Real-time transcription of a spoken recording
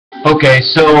Okay,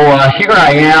 so here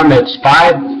I am. It's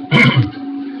 5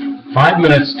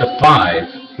 minutes to 5.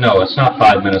 No, it's not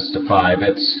 5 minutes to 5.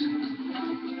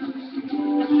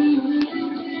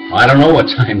 I don't know what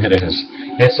time it is.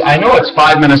 I know it's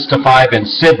 5 minutes to 5 in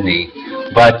Sydney,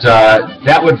 but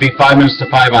that would be 5 minutes to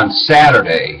 5 on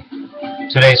Saturday.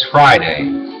 Today's Friday,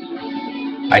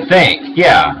 I think.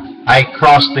 Yeah, I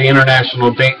crossed the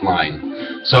international date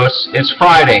line, so it's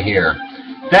Friday here.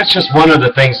 That's just one of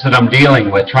the things that I'm dealing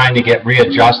with, trying to get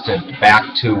readjusted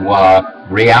back to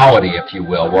reality, if you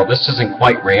will. Well, this isn't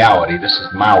quite reality. This is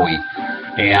Maui.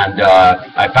 And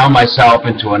I found myself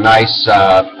into a nice,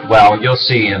 well, you'll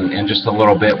see in just a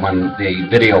little bit when the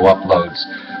video uploads.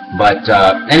 But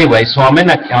anyway, so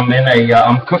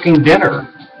I'm cooking dinner.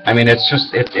 I mean,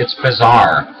 it's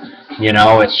bizarre. You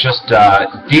know, it's just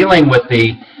dealing with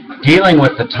the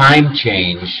time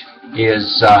change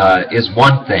is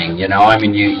one thing, you know. I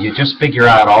mean, you just figure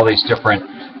out all these different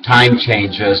time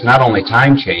changes, not only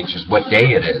time changes, what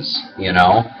day it is, you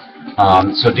know.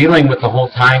 So dealing with the whole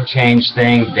time change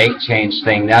thing, date change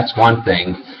thing, that's one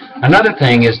thing. Another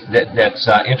thing is that's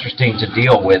interesting to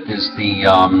deal with is the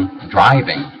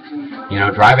driving. You know,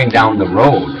 driving down the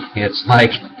road. It's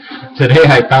like today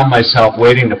I found myself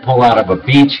waiting to pull out of a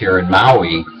beach here in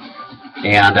Maui,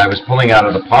 and I was pulling out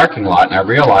of the parking lot, and I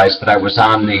realized that I was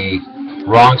on the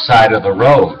wrong side of the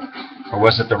road. Or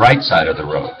was it the right side of the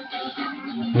road?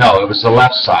 No, it was the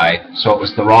left side, so it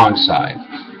was the wrong side.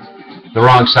 The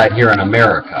wrong side here in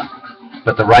America,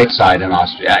 but the right side in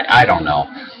Austria. I don't know.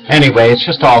 Anyway, it's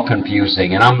just all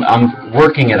confusing, and I'm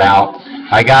working it out.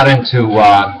 I got into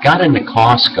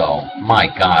Costco. My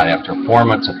God, after 4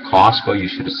 months of Costco, you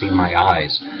should have seen my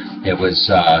eyes. It was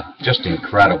just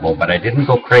incredible, but I didn't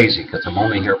go crazy because I'm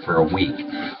only here for a week.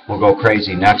 We'll go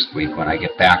crazy next week when I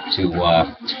get back to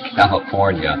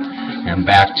California and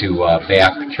back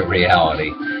to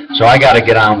reality. So I got to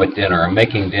get on with dinner. I'm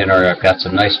making dinner. I've got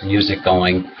some nice music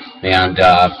going, and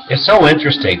it's so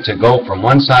interesting to go from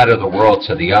one side of the world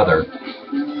to the other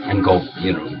and go,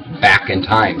 you know, back in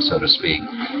time, so to speak,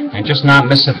 and just not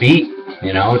miss a beat.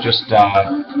 You know, just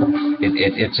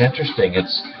it's interesting.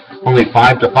 It's only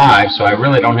 5 to 5, so I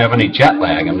really don't have any jet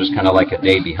lag. I'm just kind of like a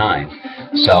day behind.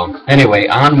 So anyway,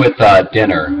 on with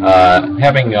dinner.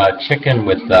 Having chicken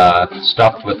with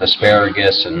stuffed with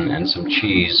asparagus and some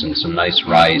cheese and some nice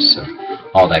rice and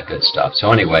all that good stuff.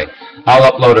 So anyway,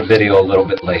 I'll upload a video a little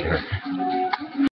bit later.